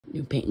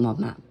new paintball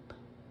map.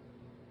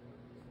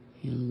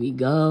 Here we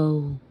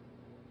go.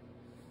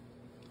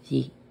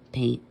 See,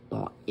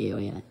 paintball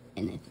area,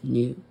 and it's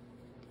new.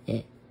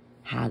 It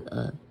has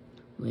a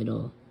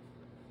little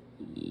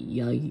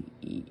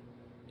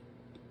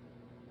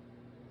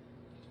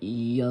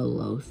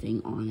yellow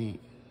thing on it.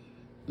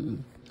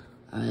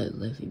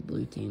 Let's see,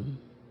 blue thing.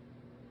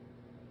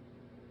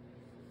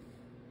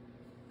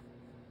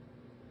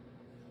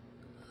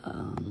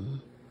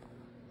 I'm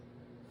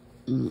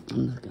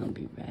just gonna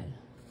be red.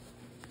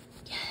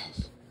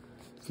 Yes!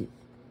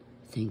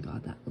 Thank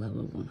God that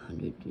level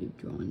 100 dude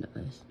joined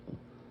us.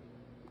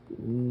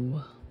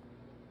 Ooh.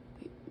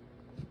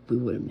 We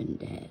would have been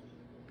dead.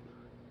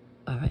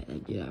 Alright,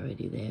 that dude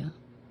already there.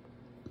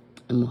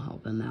 And we'll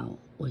help him out.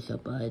 What's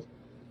up, bud?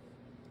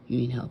 You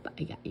need help?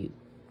 I got you.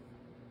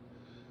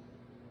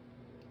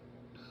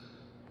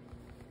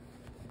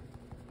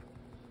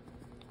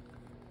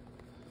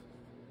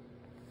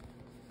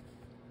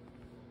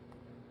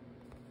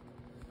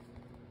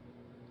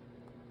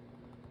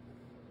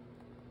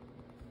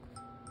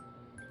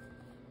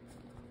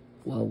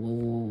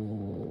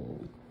 Whoa.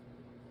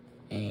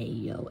 Hey,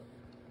 yo.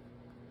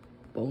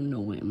 Oh, no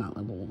way, I'm at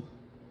level 1.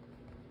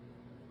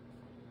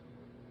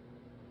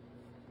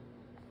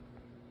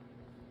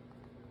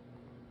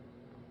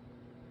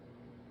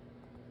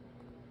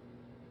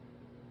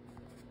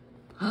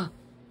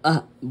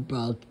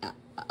 Bro,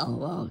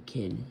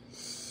 kid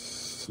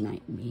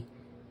sniped me.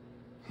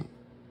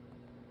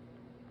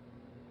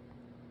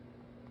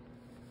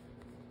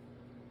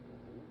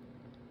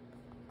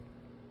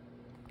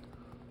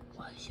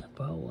 What's up,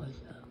 bro? What's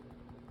up?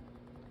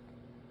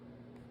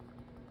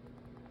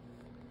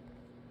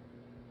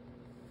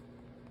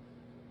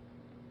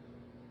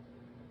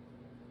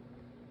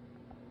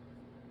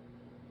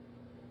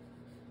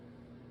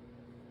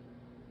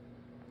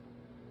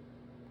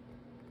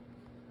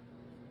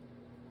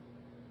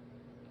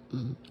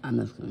 I'm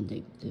just gonna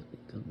take this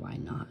because why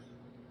not?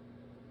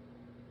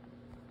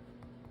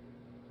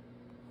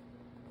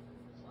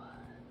 What,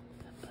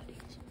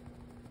 buddies?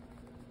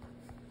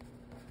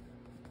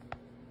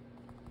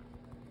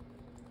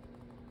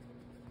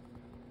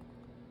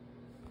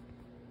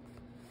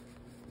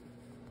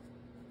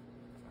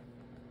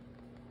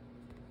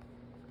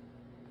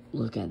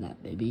 Look at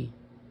that, baby.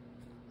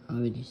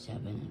 Already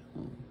 7-0.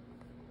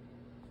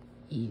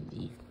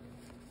 Easy.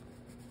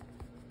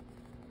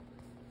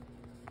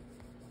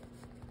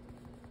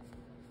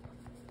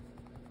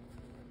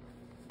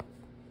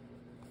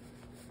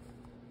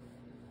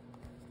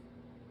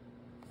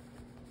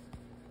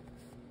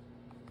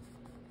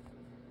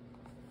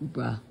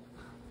 Bruh.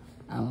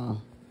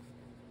 Oh,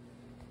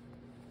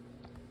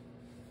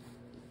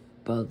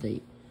 bro,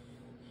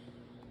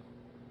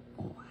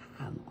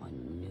 I'm on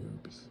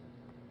noobs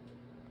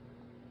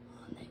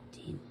on that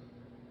team.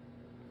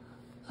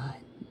 Nah,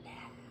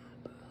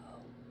 bro.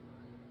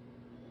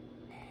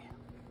 Nah.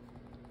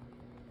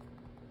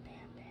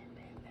 Bam.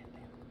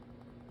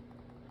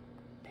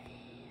 Bam.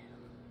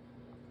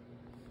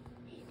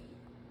 Maybe.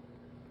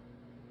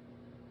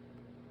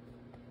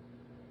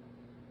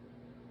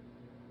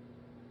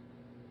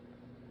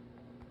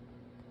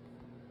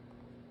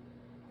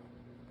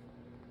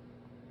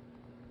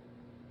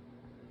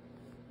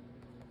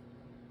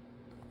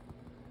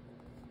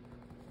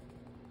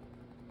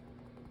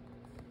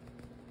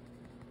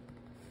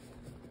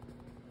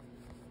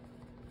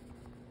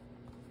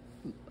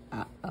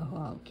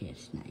 Okay,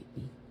 snipe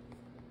me.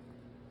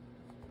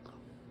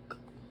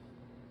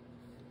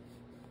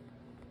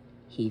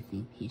 He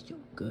thinks he's so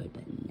good,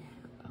 but nah,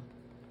 bro.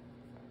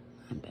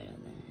 I'm better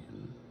than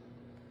him.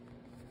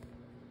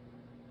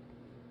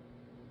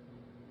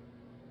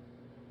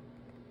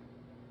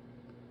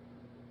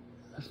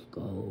 Let's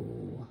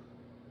go.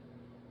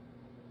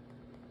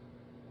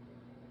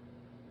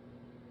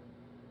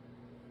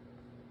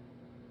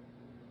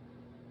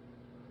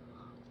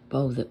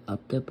 Bro, they're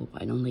up there, but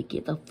why don't they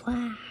get the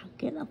flag?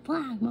 Get the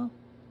flag, bro.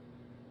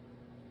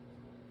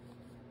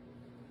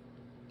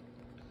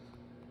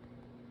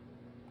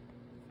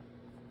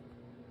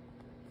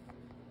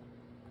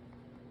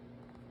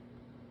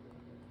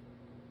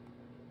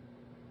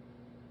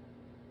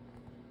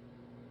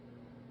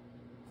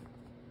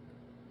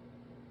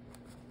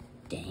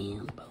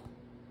 Damn, bro.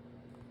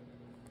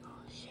 Oh,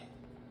 shit.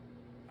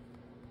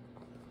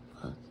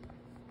 Fuck.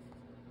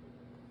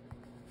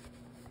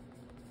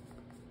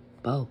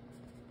 Bro.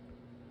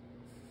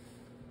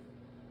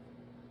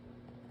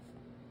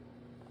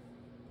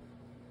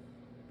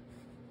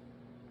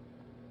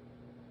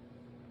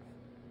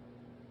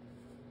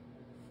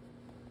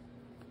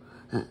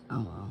 Oh,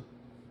 well.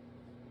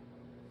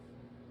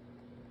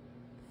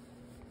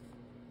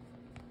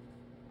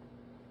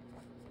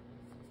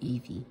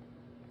 Easy.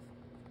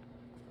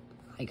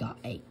 I got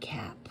a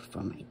cap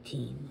from my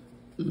team.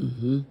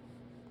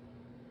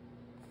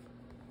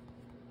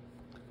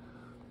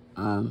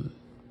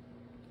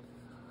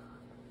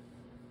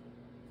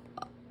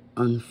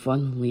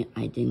 Unfortunately,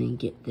 I didn't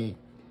get the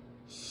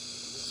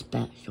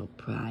special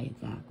prize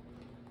that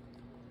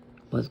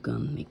was gonna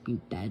make me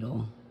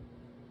better.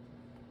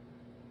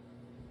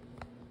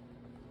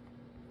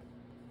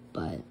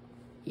 But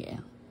yeah,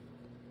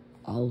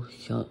 I'll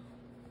show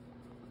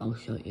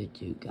you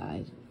two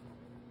guys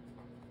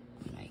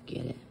when I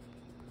get it.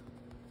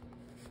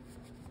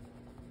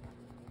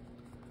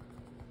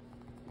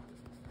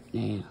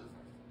 Now,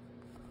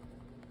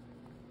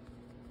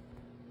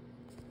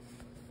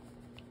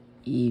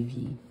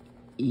 Evie.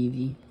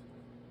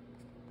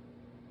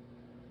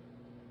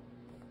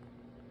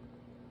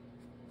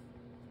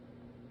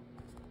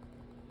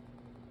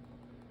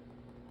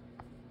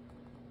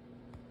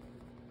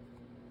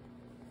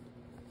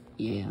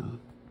 Yeah,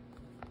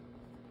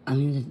 I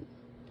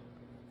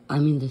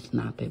mean this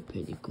map is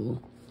pretty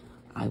cool.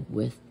 I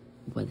wish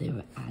where they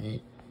were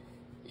added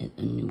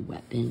a new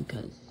weapon,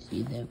 cause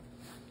see there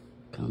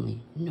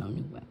currently no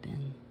new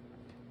weapon,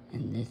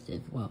 and this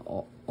is what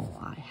all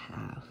I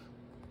have.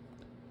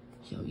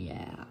 So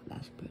yeah,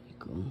 that's pretty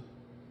cool.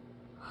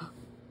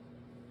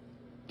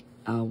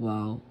 Oh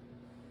well,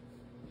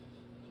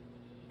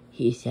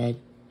 he said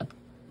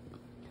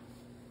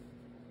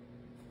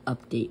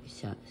update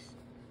sucks.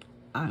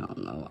 I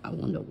don't know. I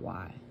wonder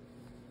why.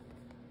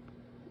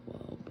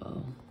 Whoa,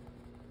 bro.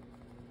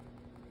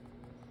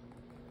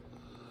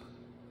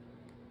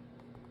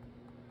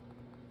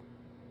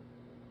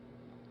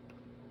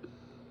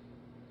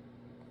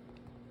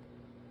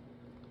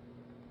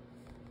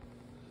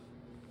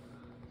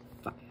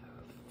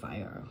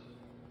 Fire.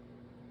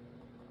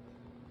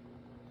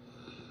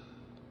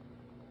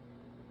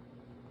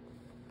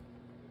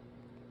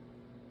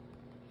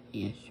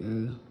 Yeah,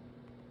 sure.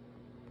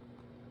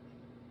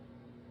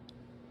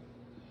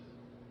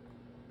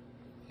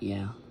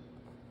 Yeah.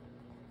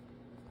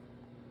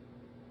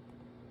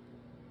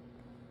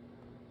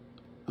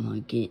 I'm gonna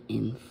get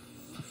in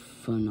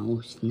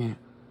funnel snap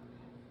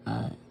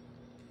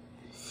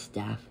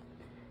staff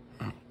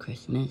at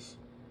Christmas,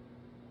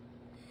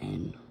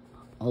 and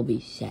I'll be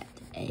set.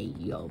 Hey,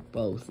 yo,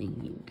 bro,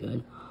 think you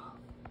good?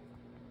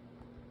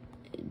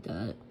 It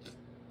does.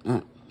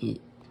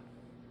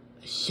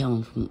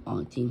 Someone from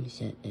our team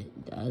said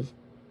it does,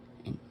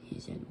 and he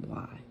said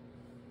why.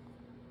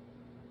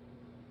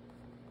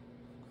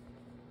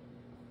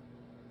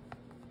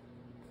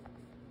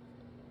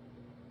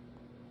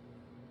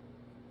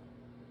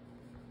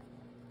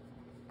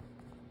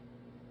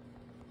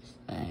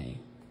 Say,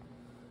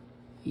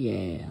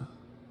 yeah.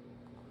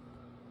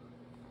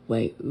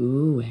 Wait,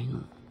 ooh, hang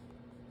on.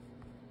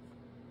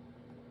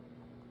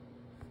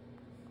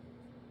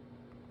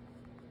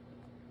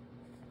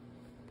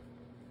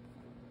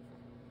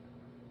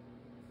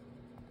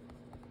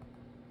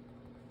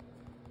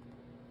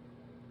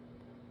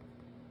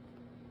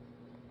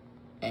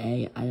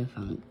 Hey, I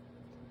found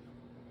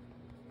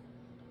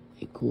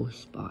a cool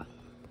spot.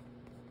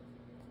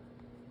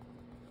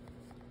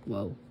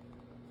 Whoa.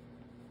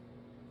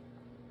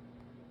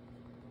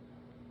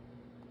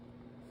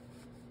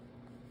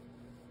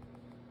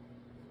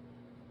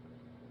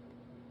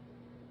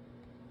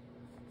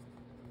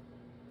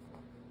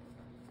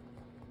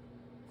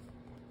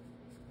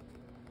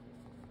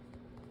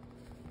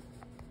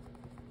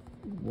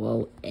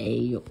 Whoa,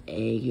 ayo,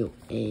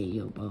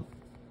 bro.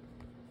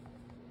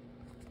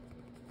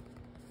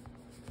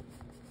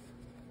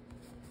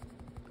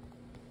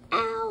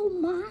 Oh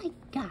my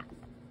god.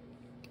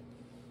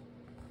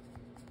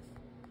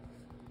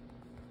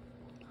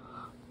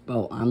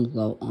 Bro, I'm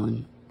low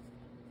on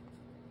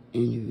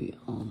injury.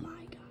 Oh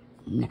my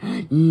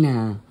god.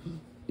 Nah.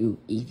 Ooh,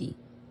 easy.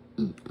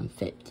 I'm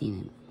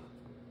 15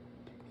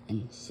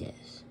 and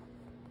 6.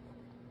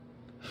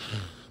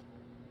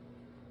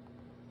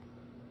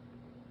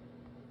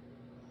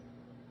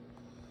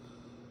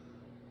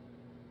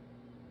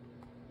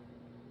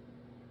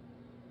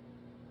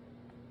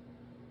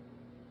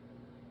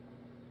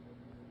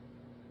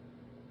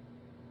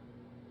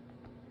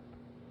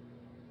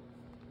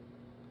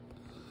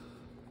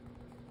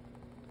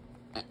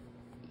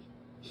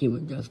 He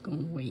was just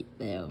gonna wait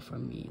there for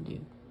me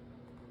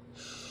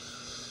to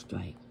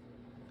strike.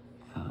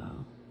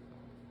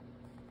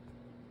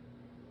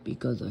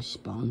 Because of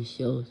spawn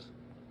shields,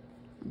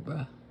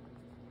 bruh.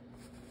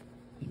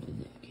 You know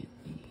that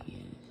can't be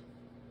his.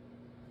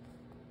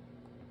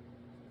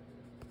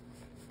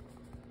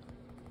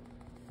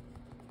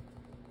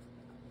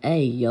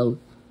 Hey, yo.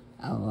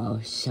 Oh,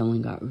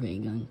 someone got ray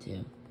gun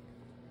too.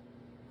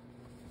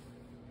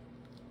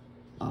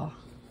 Oh.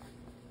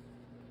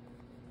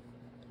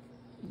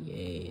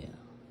 Yeah.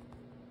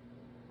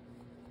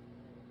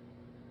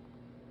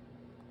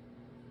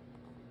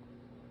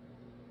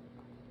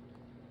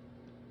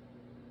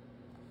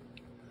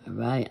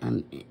 Alright,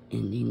 I'm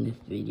ending this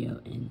video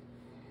in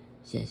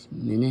 6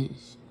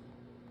 minutes.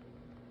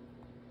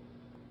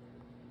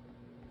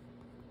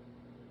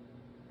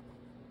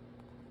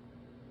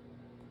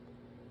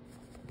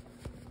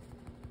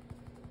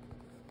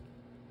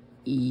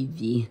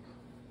 Easy.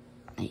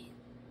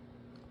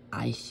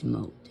 I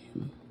smoked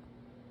him.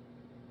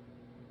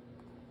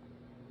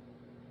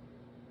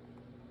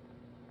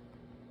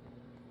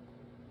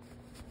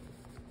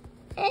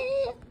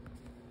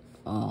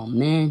 Oh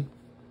man.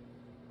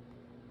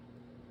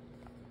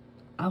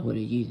 I would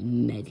have used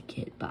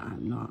medkit, but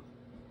I'm not.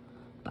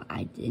 but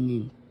I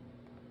didn't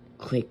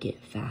click it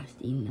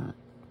fast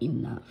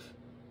enough.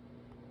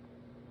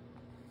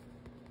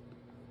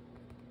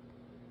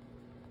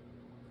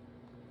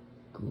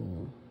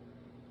 Cool.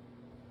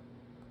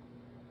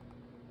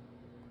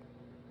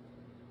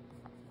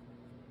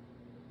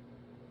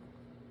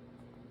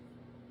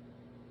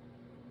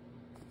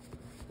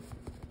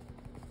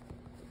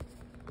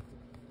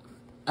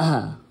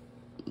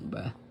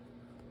 Bruh.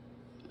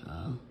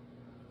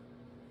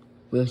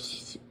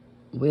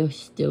 We're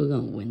still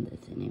gonna win this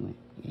anyway.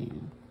 Yeah.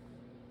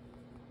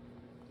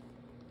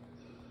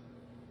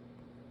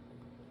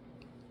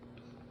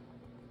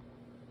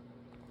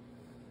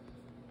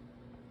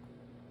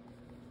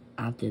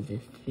 After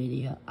this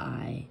video,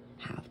 I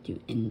have to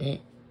end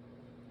it,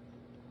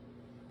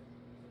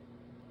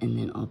 and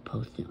then I'll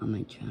post it on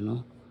my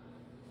channel.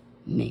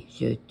 Make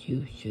sure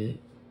to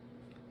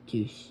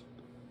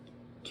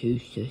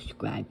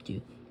subscribe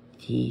to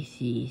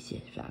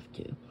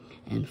TC652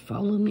 and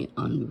follow me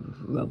on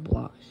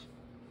Roblox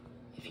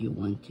if you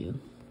want to.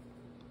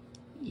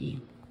 Yeah,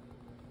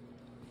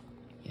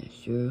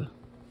 sure.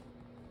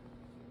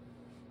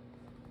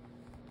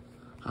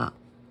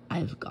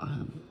 I've got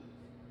him.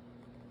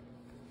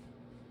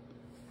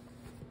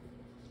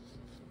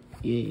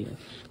 Yeah.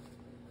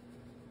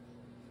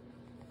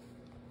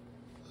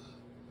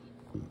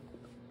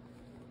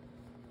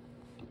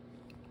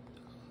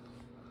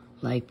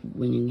 Like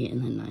when you get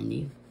in the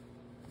 90s,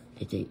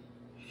 it takes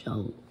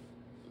so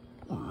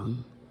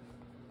long.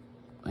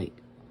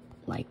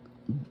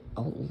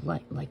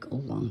 Like a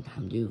long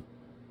time to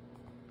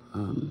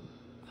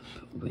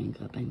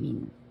rank up. I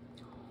mean,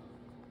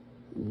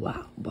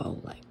 wow,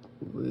 bro, like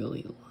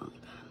really long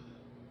time.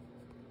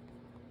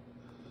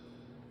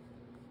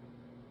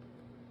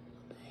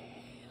 What the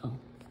hell?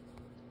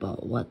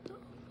 But what the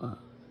fuck?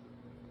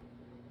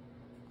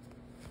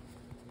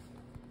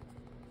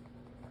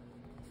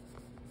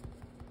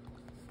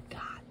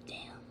 God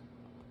damn.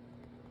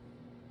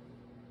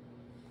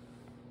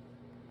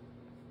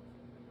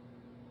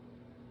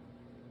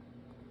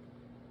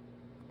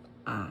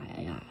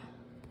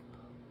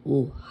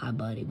 Oh, hi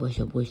buddy, what's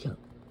up?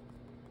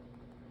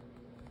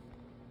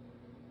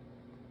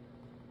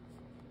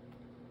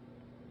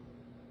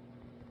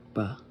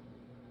 Bruh.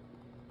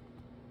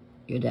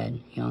 You're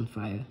dead. He on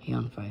fire,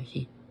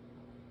 see?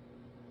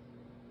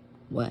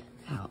 What?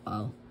 How?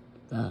 Oh,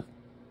 the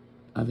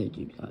other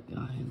dude got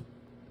him.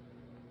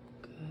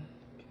 Good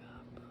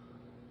job.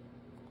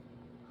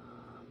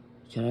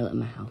 Should I let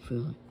my health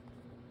feel it?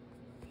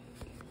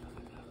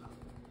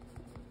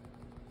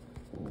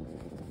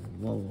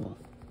 Whoa.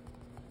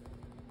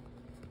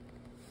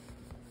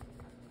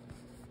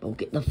 Oh,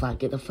 get the flag.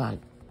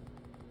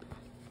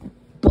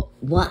 But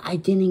what? I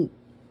didn't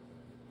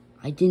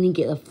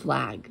get the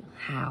flag.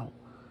 How?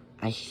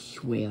 I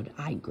swear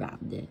I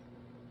grabbed it.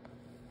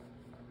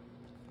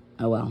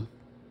 Oh well.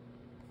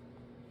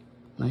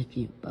 Must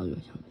be a bug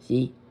or something.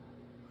 See?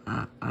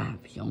 I have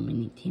so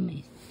many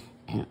teammates.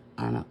 And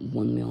I'm at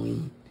 1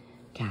 million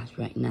cash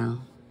right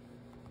now.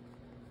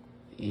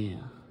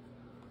 Yeah.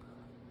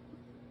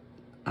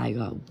 I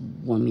got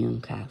 1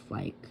 million cash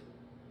like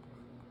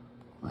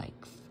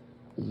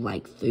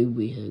 3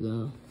 weeks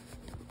ago.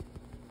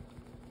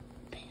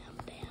 Bam.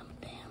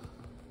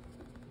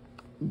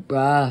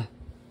 Bruh.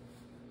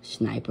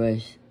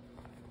 Snipers.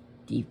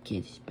 Deep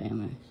kid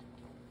spammers.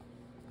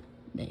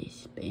 They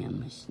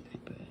spam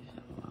snipers.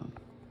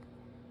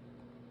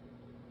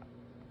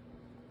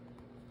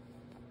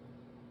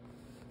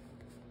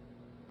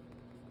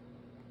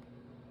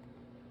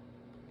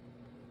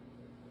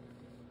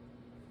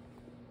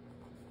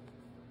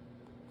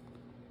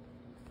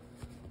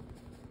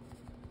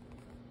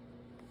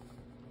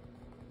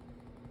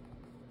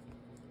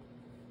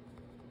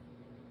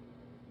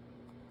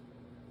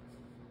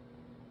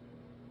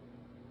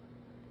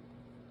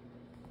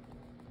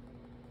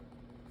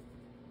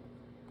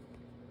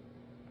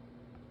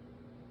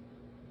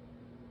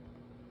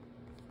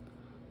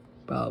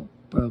 Oh,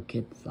 Bro,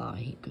 kid thought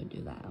he could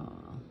do that.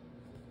 Oh.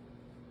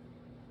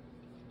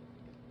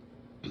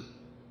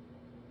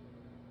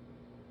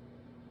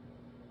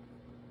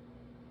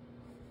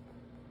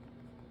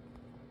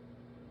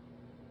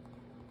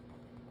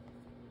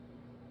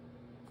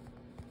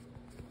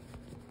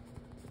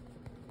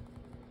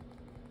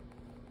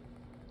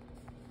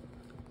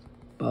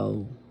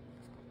 Bro.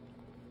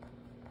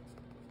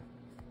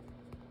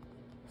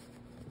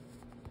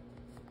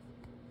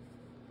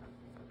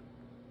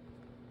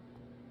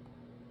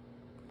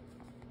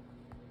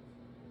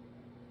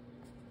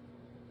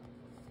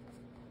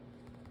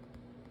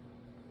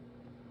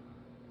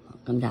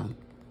 Come down.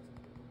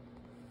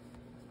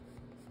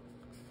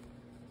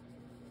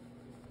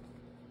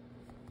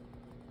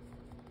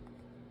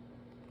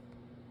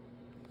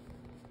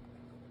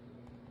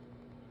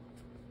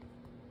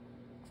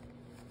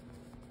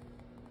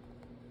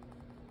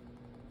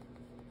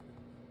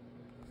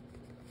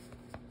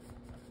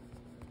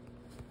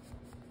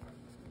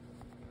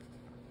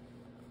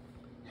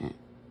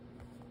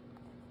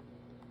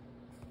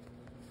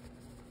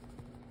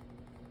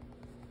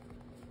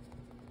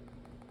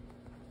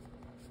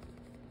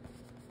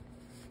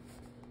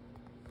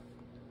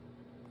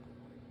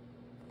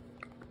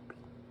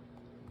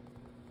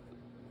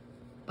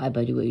 Bye,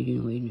 buddy. What are you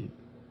doing? What are you doing?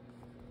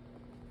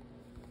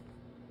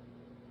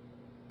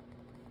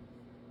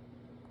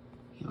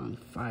 He's on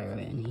fire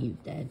and he's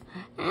dead.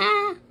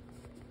 Ah!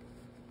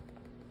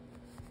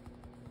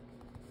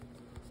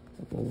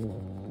 Whoa,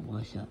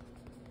 what's up?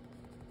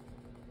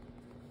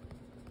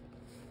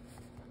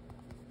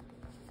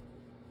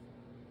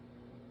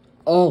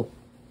 Oh!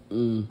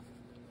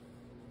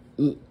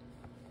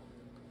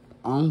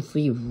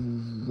 Honestly,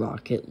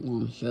 rocket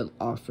launcher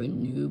are for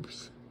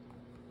noobs.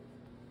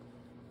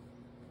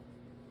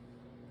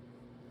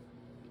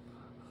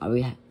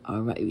 Alright,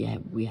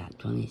 we had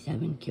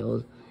 27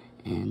 kills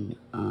and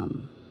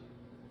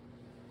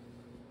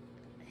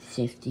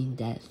 16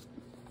 deaths.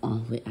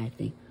 Honestly, I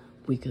think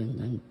we could have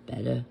done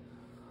better.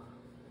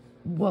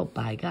 Well,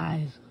 bye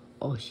guys.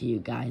 I'll see you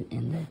guys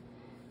in the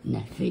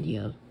next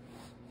video.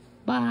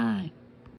 Bye.